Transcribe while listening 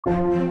Hello,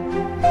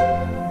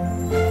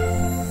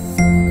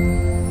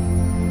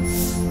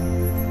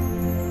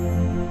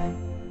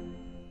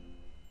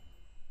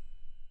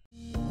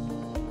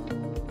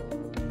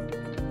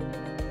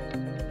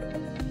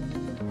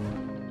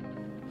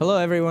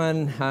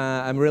 everyone.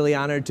 I'm really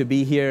honored to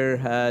be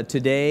here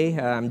today.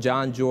 I'm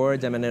John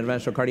George. I'm an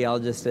interventional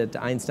cardiologist at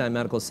Einstein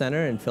Medical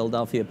Center in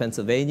Philadelphia,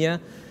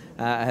 Pennsylvania.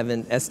 I have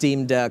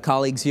esteemed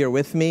colleagues here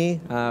with me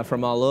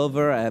from all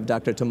over. I have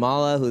Dr.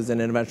 Tamala, who's an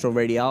interventional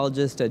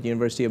radiologist at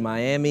University of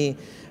Miami.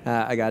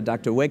 I got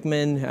Dr.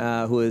 Wickman,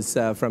 who is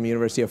from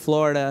University of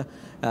Florida.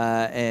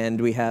 And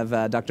we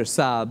have Dr.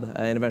 Saab,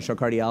 an interventional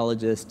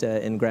cardiologist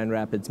in Grand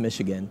Rapids,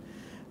 Michigan.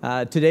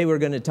 Today we're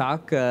going to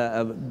talk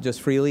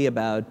just freely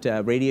about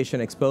radiation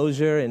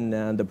exposure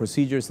and the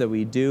procedures that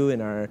we do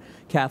in our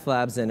cath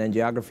labs and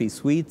angiography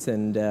suites,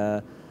 and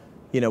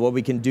what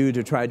we can do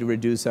to try to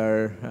reduce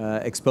our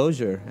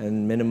exposure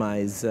and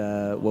minimize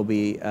what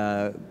we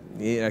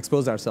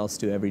expose ourselves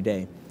to every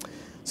day.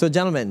 So,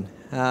 gentlemen,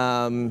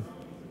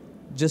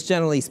 just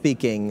generally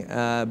speaking,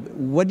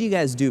 what do you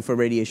guys do for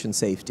radiation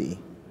safety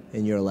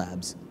in your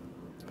labs?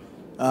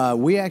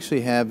 We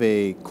actually have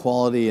a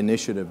quality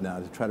initiative now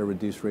to try to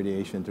reduce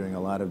radiation during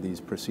a lot of these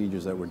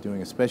procedures that we're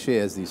doing, especially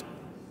as these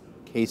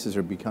cases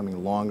are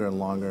becoming longer and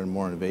longer and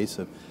more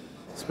invasive,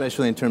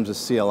 especially in terms of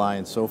CLI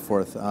and so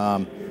forth.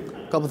 A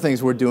couple of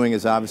things we're doing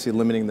is obviously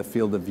limiting the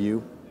field of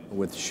view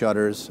with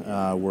shutters.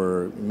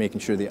 We're making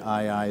sure the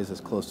eye is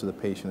as close to the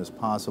patient as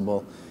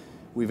possible.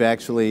 We've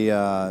actually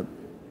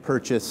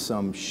purchased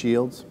some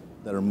shields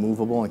that are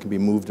movable and can be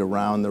moved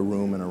around the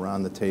room and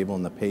around the table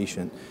and the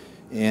patient.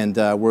 And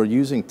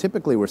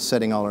typically we're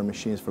setting all our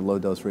machines for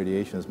low-dose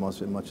radiation as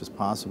much as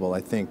possible.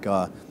 I think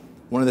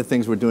one of the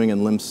things we're doing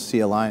in limb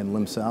CLI and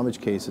limb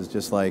salvage cases,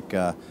 just like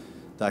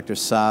Dr.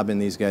 Saab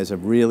and these guys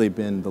have really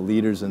been the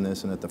leaders in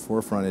this and at the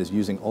forefront, is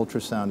using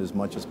ultrasound as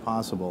much as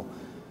possible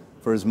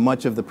for as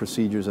much of the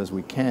procedures as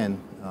we can,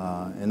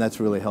 and that's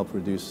really helped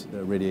reduce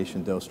the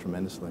radiation dose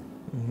tremendously.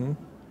 Mm-hmm.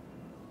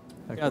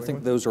 Yeah, I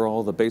think those are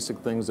all the basic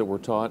things that we're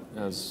taught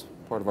as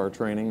part of our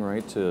training,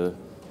 right, to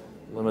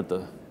limit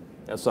the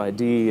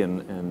SID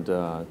and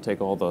take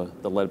all the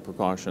lead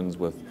precautions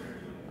with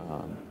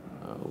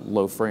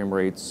low frame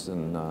rates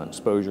and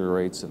exposure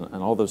rates, and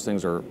all those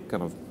things are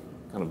kind of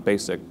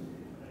basic.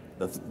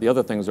 The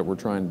other things that we're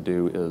trying to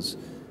do is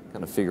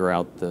kind of figure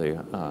out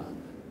the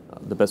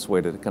best way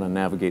to kind of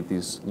navigate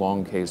these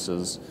long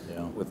cases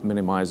with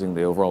minimizing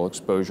the overall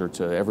exposure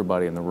to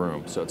everybody in the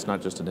room. So it's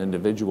not just an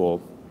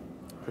individual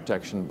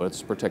protection, but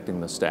it's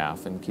protecting the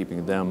staff and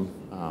keeping them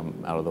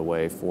out of the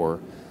way for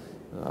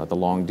the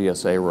long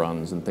DSA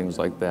runs and things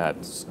like that,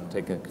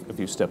 taking a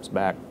few steps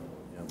back,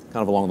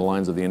 kind of along the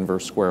lines of the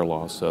inverse square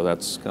law. So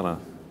that's kind of,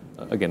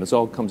 again, it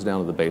all comes down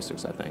to the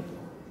basics, I think.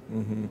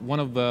 Mm-hmm. One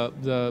of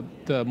the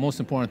most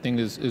important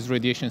things is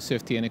radiation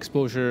safety and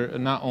exposure,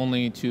 not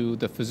only to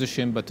the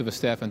physician, but to the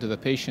staff and to the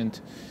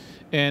patient.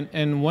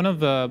 And one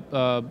of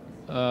the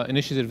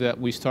initiatives that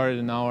we started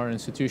in our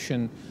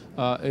institution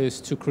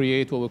is to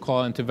create what we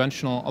call an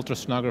interventional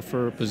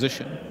ultrasonographer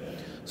position.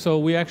 So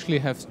we actually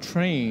have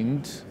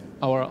trained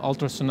our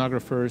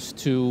ultrasonographers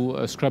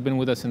to scrub in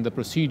with us in the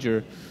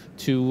procedure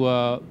to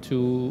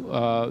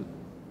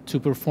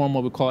perform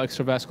what we call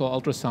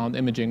extravascular ultrasound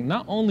imaging,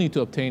 not only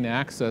to obtain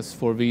access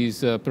for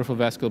these peripheral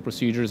vascular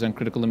procedures and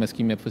critical limb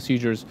ischemia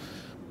procedures,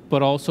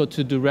 but also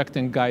to direct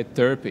and guide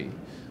therapy,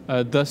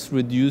 thus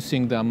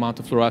reducing the amount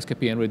of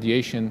fluoroscopy and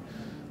radiation.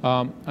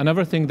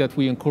 Another thing that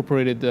we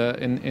incorporated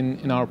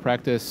in our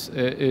practice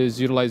is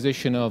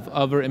utilization of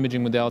other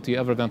imaging modality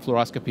other than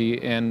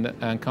fluoroscopy and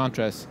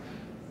contrast.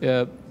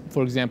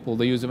 For example,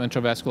 the use of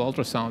intravascular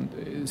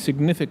ultrasound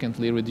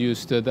significantly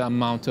reduced the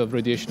amount of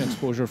radiation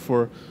exposure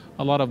for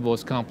a lot of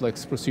those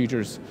complex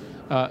procedures.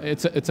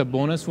 It's a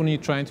bonus when you're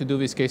trying to do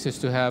these cases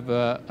to have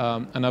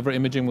another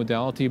imaging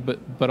modality,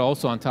 but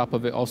also on top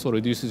of it also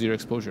reduces your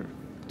exposure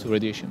to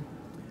radiation.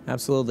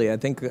 Absolutely. I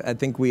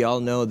think we all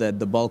know that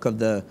the bulk of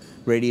the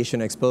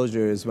radiation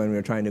exposure is when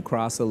we're trying to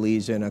cross a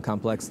lesion, a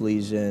complex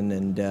lesion,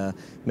 and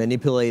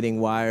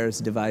manipulating wires,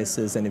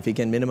 devices, and if you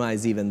can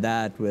minimize even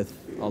that with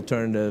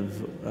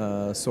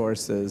alternative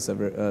sources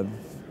of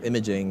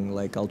imaging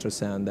like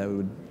ultrasound, that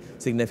would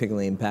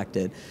significantly impact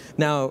it.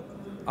 Now,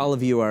 all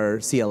of you are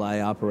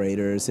CLI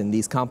operators in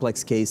these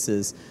complex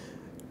cases.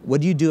 What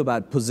do you do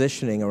about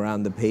positioning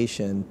around the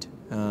patient?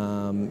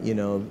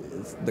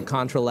 The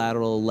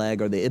contralateral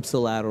leg or the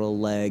ipsilateral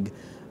leg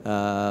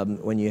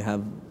when you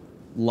have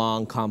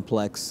long,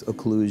 complex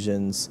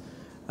occlusions.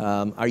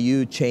 Are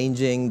you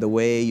changing the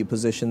way you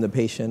position the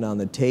patient on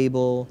the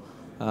table?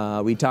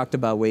 We talked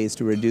about ways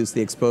to reduce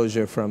the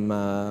exposure from,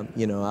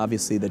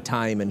 obviously the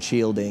time and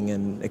shielding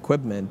and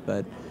equipment,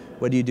 but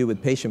what do you do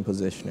with patient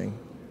positioning?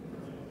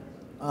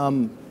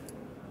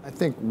 I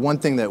think one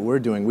thing that we're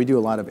doing, we do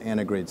a lot of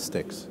antegrade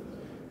sticks,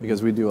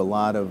 because we do a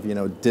lot of,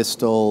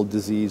 distal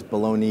disease,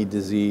 below knee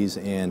disease,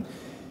 and,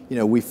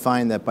 we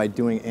find that by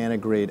doing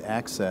antegrade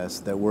access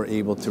that we're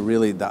able to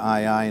really, the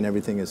II and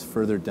everything is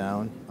further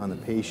down on the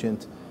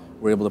patient.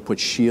 We're able to put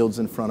shields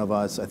in front of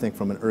us. I think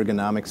from an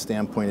ergonomic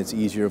standpoint, it's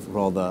easier for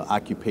all the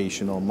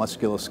occupational,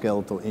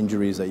 musculoskeletal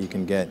injuries that you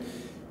can get.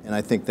 And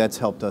I think that's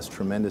helped us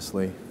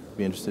tremendously.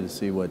 Be interested to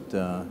see what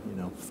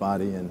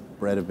Fadi and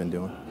Brett have been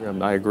doing. Yeah,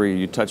 I agree.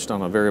 You touched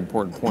on a very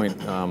important point.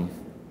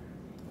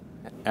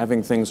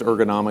 Having things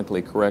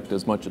ergonomically correct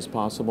as much as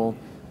possible.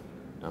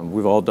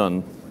 We've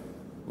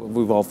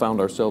all found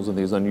ourselves in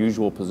these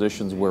unusual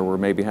positions where we're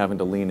maybe having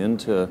to lean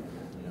into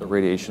the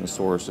radiation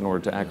source in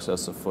order to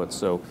access the foot.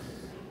 So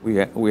we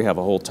have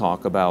a whole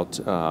talk about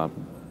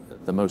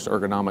the most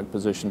ergonomic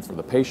position for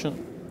the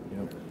patient,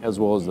 as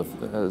well as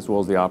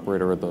the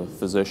operator or the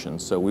physician.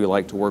 So we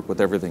like to work with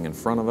everything in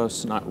front of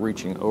us, not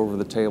reaching over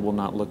the table,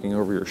 not looking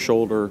over your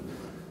shoulder,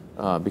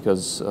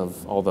 because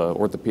of all the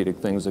orthopedic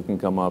things that can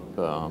come up,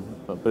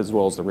 but as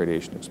well as the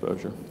radiation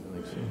exposure.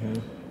 Mm-hmm.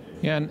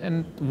 Yeah,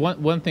 and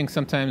one thing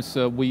sometimes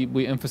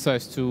we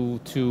emphasize to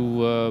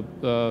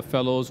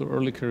fellows or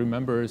early career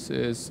members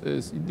is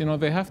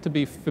they have to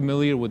be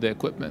familiar with the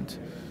equipment.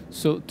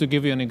 So to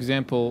give you an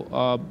example,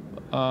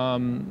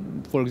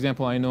 for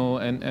example, I know,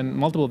 and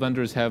multiple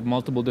vendors have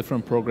multiple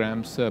different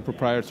programs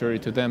proprietary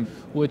to them,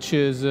 which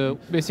is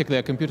basically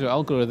a computer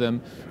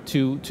algorithm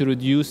to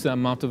reduce the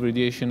amount of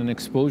radiation and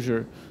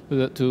exposure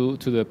to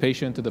the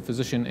patient, to the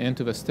physician, and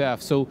to the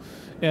staff. So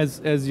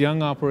as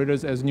young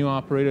operators, as new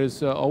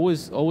operators,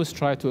 always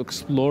try to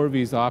explore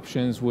these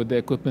options with the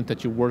equipment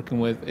that you're working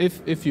with,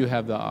 if you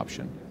have the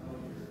option.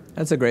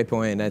 That's a great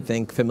point. I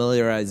think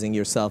familiarizing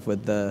yourself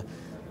with the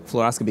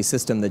fluoroscopy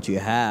system that you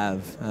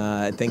have,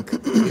 I think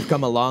you've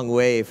come a long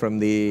way from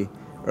the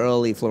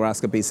early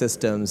fluoroscopy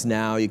systems.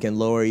 Now you can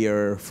lower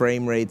your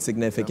frame rate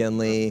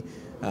significantly.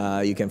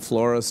 You can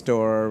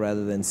fluorostore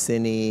rather than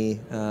cine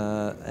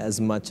as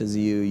much as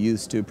you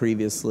used to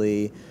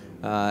previously.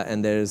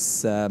 And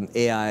there's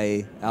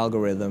AI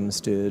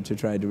algorithms to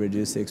try to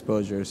reduce the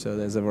exposure. So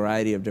there's a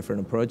variety of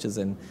different approaches.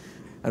 And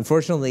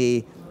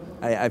unfortunately,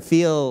 I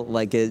feel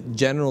like,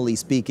 generally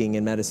speaking,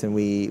 in medicine,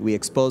 we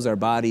expose our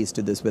bodies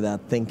to this without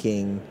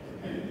thinking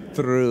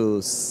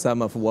through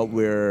some of what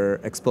we're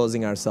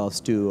exposing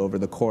ourselves to over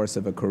the course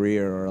of a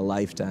career or a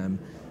lifetime.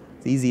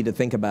 It's easy to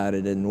think about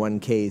it in one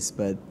case,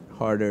 but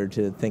harder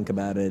to think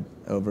about it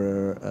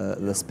over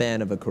the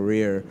span of a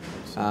career.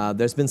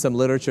 There's been some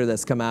literature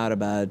that's come out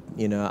about,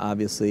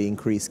 obviously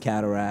increased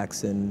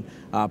cataracts in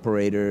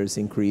operators,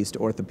 increased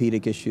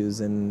orthopedic issues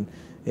in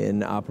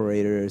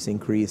operators,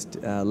 increased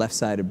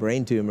left-sided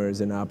brain tumors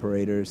in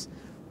operators.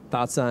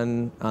 Thoughts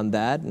on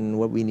that and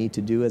what we need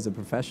to do as a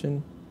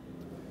profession?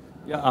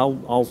 Yeah,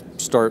 I'll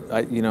start.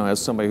 As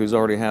somebody who's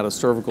already had a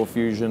cervical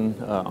fusion,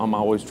 I'm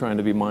always trying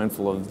to be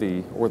mindful of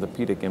the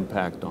orthopedic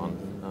impact on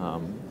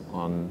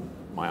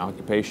my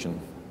occupation.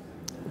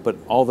 But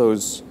all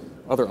those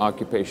other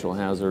occupational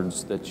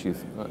hazards that you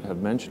have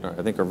mentioned,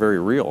 I think, are very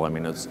real. I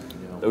mean,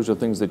 those are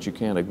things that you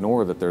can't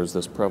ignore. That there's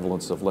this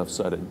prevalence of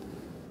left-sided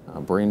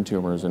brain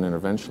tumors in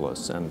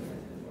interventionalists, and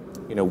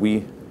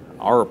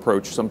our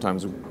approach,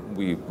 sometimes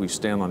we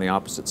stand on the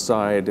opposite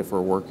side if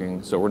we're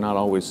working, so we're not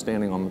always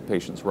standing on the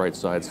patient's right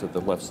side, so the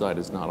left side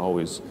is not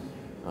always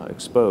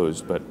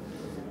exposed. But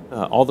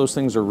all those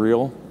things are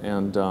real,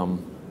 and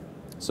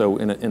so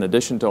in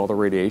addition to all the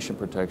radiation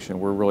protection,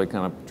 we're really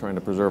kind of trying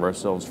to preserve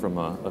ourselves from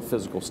a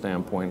physical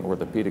standpoint,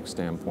 orthopedic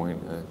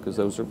standpoint, because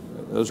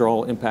those are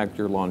all impact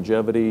your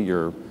longevity,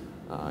 your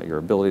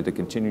ability to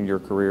continue your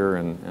career,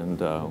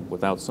 and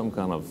without some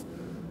kind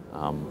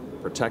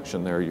of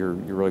protection there, you're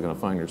really going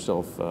to find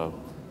yourself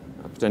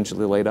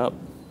potentially laid up.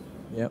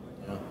 Yep.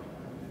 Yeah.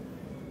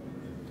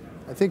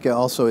 I think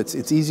also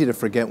it's easy to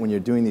forget when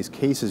you're doing these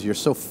cases. You're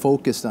so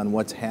focused on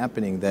what's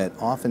happening that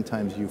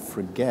oftentimes you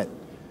forget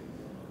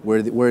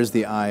where's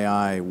the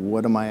II,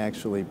 what am I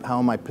actually, how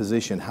am I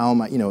positioned, how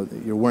am I,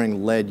 you're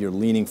wearing lead, you're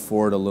leaning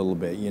forward a little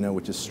bit,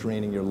 which is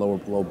straining your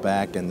low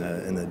back and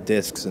the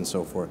discs and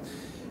so forth.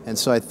 And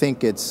so I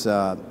think it's,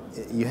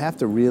 you have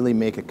to really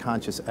make a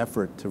conscious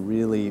effort to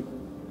really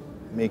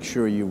make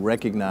sure you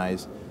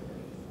recognize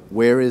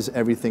where is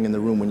everything in the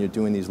room when you're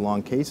doing these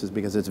long cases,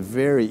 because it's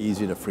very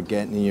easy to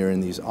forget and you're in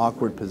these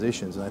awkward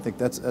positions. And I think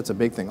that's a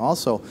big thing.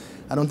 Also,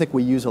 I don't think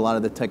we use a lot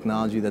of the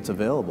technology that's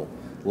available.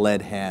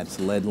 Lead hats,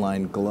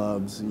 lead-lined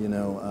gloves,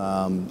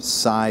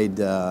 side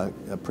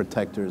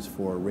protectors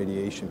for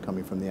radiation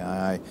coming from the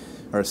II,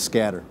 or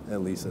scatter,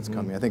 at least, that's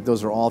coming. I think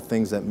those are all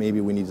things that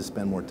maybe we need to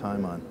spend more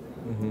time on.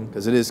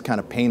 Because it is kind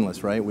of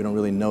painless, right? We don't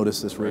really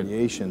notice this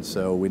radiation,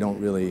 so we don't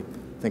really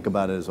think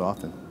about it as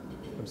often.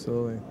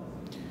 Absolutely.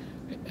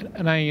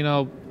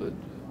 And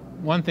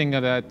one thing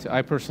that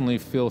I personally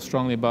feel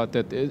strongly about,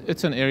 that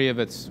it's an area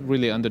that's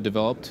really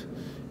underdeveloped.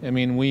 I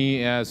mean,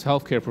 we as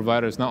healthcare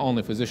providers, not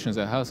only physicians,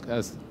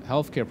 as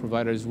healthcare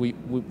providers, we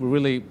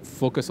really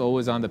focus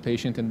always on the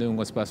patient and doing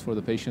what's best for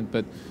the patient.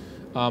 But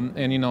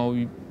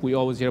we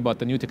always hear about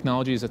the new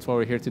technologies. That's why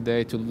we're here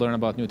today, to learn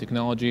about new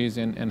technologies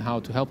and how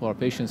to help our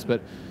patients.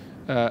 But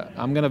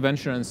I'm going to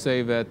venture and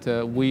say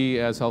that we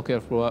as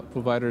healthcare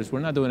providers, we're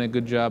not doing a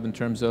good job in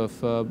terms of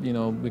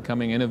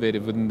becoming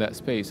innovative within that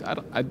space.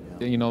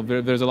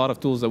 There's a lot of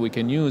tools that we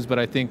can use, but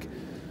I think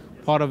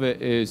part of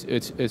it is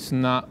it's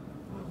not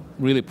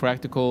really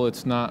practical.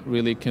 It's not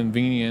really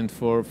convenient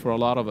for a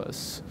lot of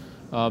us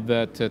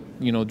that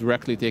you know,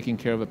 directly taking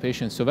care of a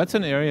patient. So that's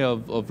an area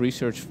of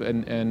research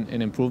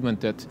and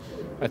improvement that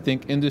I think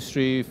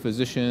industry,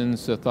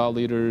 physicians, thought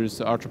leaders,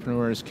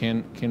 entrepreneurs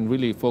can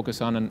really focus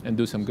on and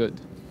do some good.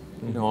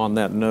 You know, on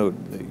that note,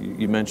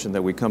 you mentioned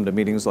that we come to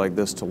meetings like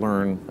this to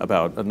learn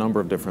about a number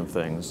of different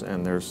things,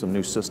 and there's some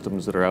new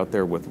systems that are out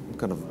there with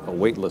kind of a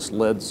weightless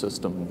lead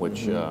system,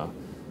 which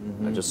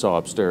I just saw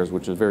upstairs,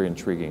 which is very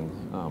intriguing.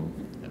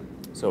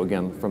 So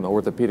again, from the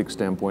orthopedic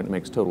standpoint, it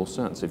makes total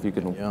sense. If you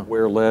can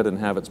wear lead and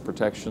have its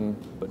protection,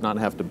 but not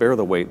have to bear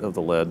the weight of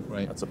the lead,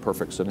 that's a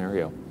perfect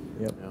scenario.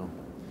 Yep.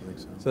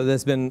 So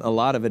there's been a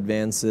lot of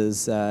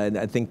advances.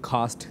 I think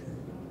cost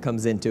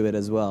comes into it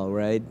as well,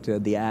 right?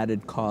 The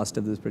added cost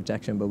of this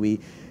protection, but we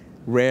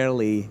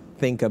rarely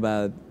think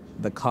about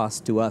the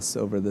cost to us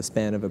over the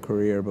span of a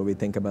career, but we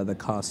think about the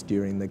cost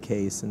during the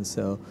case. And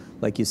so,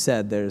 like you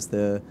said, there's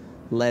the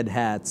lead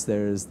hats,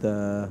 there's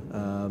the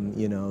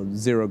you know,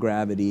 zero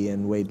gravity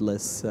and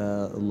weightless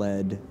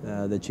lead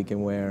that you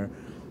can wear.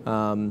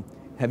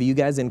 Have you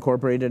guys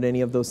incorporated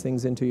any of those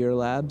things into your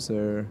labs,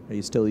 or are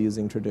you still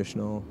using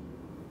traditional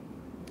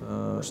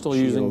we're still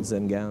shields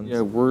and gowns? Yeah,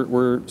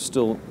 we're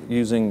still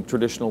using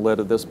traditional lead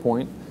at this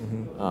point.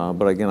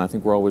 But again, I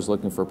think we're always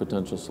looking for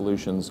potential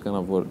solutions. Kind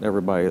of what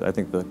everybody, I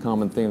think the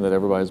common theme that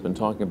everybody's been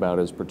talking about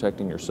is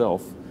protecting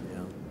yourself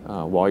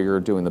while you're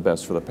doing the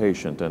best for the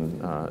patient.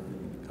 And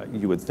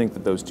you would think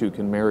that those two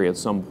can marry at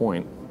some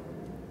point.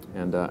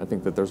 And I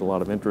think that there's a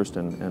lot of interest,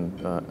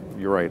 and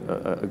you're right,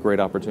 a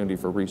great opportunity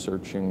for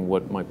researching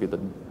what might be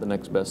the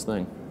next best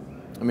thing.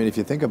 I mean, if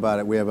you think about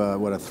it, we have a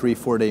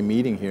 3-4 day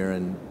meeting here,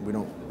 and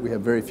we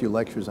have very few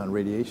lectures on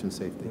radiation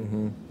safety,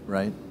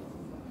 right?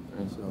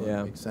 So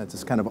it makes sense.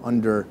 It's kind of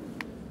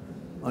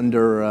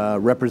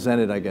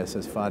underrepresented, I guess,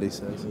 as Fadi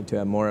says. Need to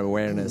have more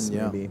awareness,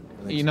 maybe.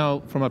 You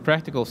know, from a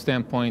practical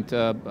standpoint,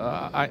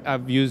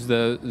 I've used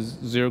the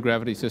zero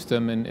gravity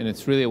system, and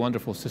it's really a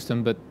wonderful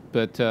system. But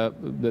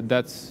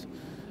that's,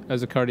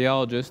 as a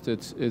cardiologist,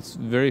 it's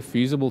very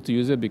feasible to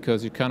use it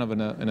because you're kind of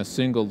in a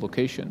single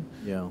location.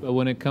 But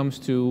when it comes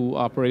to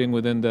operating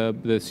within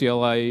the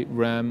CLI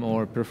REM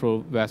or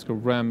peripheral vascular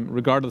REM,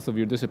 regardless of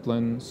your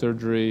discipline,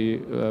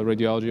 surgery,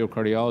 radiology, or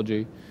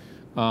cardiology,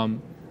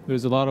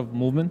 there's a lot of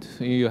movement.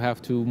 You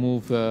have to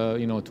move,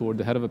 you know, toward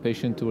the head of a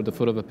patient, toward the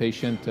foot of a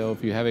patient,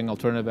 if you're having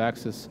alternative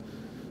access.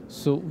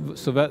 So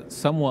that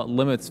somewhat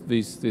limits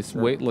this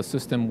weightless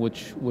system,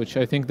 which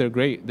I think they're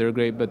great. They're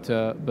great,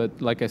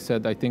 but like I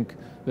said, I think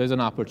there's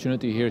an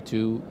opportunity here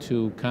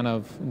to kind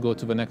of go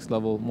to the next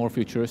level, more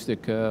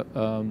futuristic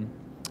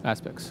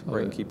aspects.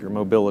 Right, and keep your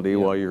mobility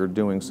while you're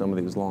doing some of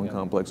these long,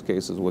 complex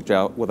cases,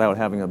 without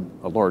having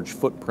a large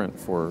footprint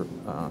for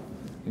a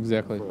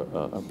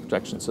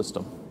protection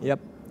system. Yep.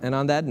 And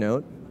on that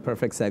note,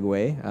 perfect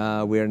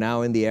segue. We are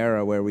now in the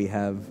era where we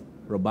have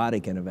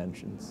robotic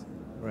interventions,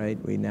 right?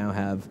 We now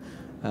have,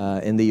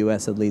 in the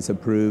US at least,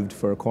 approved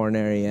for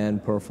coronary and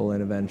peripheral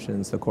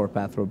interventions, the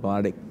CorePath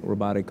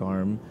robotic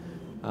arm.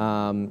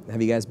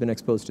 Have you guys been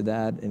exposed to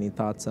that? Any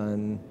thoughts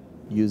on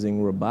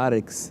using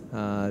robotics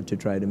to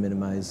try to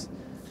minimize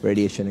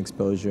radiation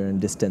exposure and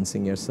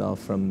distancing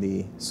yourself from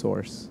the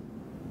source?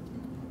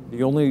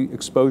 The only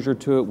exposure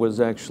to it was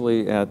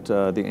actually at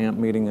the AMP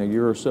meeting a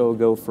year or so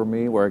ago for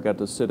me, where I got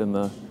to sit in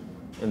the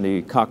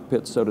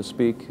cockpit, so to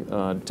speak,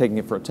 taking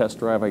it for a test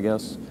drive, I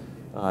guess.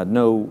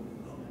 No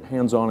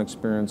hands-on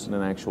experience in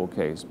an actual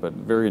case, but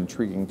very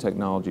intriguing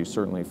technology,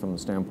 certainly from the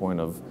standpoint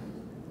of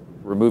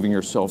removing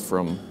yourself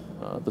from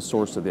the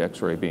source of the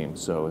X-ray beam.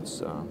 So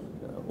it's a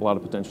lot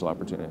of potential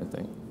opportunity, I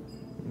think.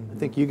 I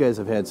think you guys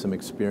have had some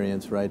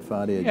experience, right,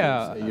 Fadi,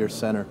 at your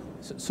center?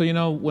 So, you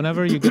know,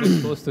 whenever you get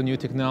exposed to new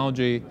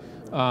technology,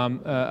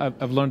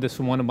 I've learned this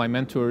from one of my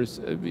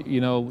mentors,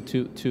 you know,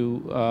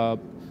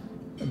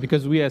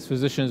 because we as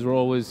physicians we're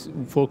always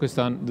focused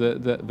on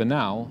the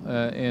now,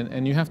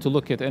 and you have to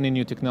look at any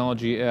new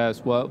technology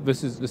as, well,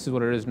 this is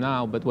what it is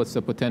now, but what's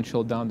the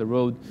potential down the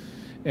road?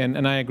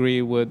 And I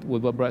agree with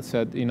what Brett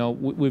said. You know,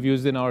 we've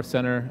used it in our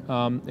center.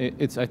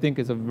 I think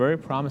it's a very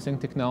promising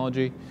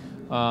technology.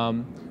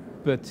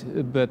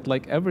 But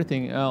like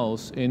everything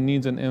else, it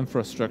needs an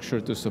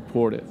infrastructure to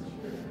support it.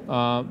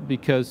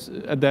 Because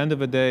at the end of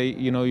the day,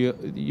 you know,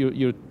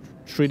 you're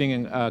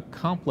treating a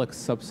complex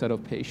subset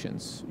of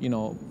patients, you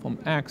know, from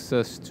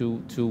access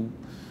to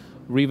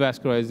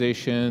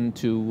revascularization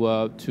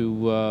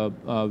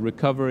to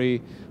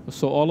recovery.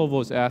 So all of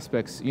those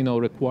aspects, you know,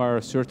 require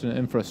a certain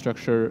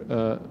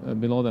infrastructure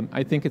below them.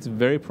 I think it's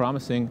very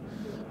promising,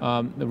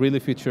 really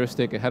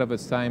futuristic, ahead of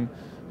its time.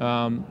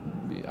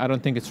 I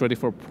don't think it's ready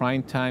for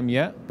prime time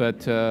yet,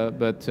 but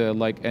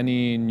like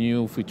any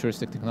new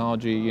futuristic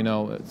technology, you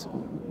know,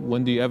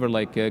 when do you ever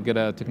like get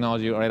a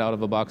technology right out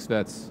of a box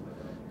that's,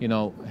 you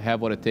know,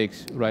 have what it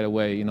takes right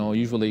away? You know,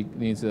 usually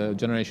needs a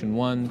generation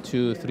 1,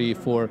 2, 3,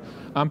 4.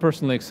 I'm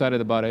personally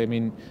excited about it. I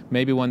mean,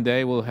 maybe one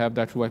day we'll have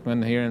Dr.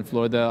 Weckman here in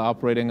Florida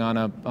operating on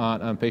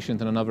a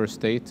patient in another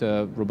state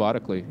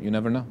robotically. You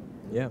never know.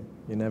 Yeah,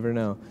 you never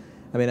know.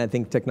 I mean, I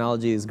think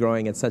technology is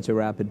growing at such a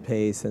rapid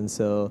pace, and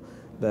so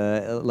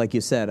like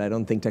you said, I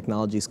don't think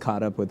technology's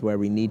caught up with where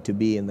we need to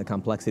be in the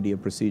complexity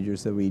of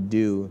procedures that we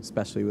do,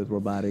 especially with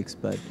robotics,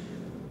 but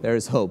there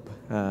is hope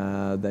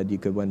that you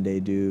could one day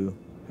do,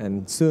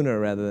 and sooner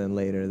rather than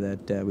later,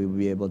 that we will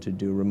be able to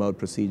do remote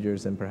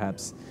procedures and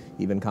perhaps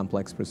even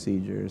complex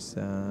procedures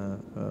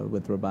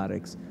with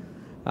robotics.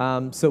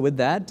 So with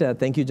that,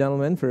 thank you,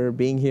 gentlemen, for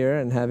being here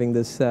and having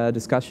this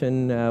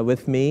discussion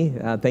with me.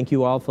 Thank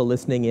you all for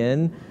listening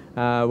in.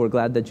 We're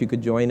glad that you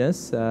could join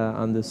us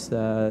on this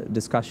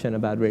discussion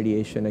about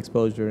radiation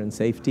exposure and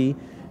safety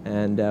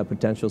and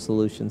potential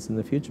solutions in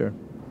the future.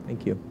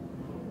 Thank you.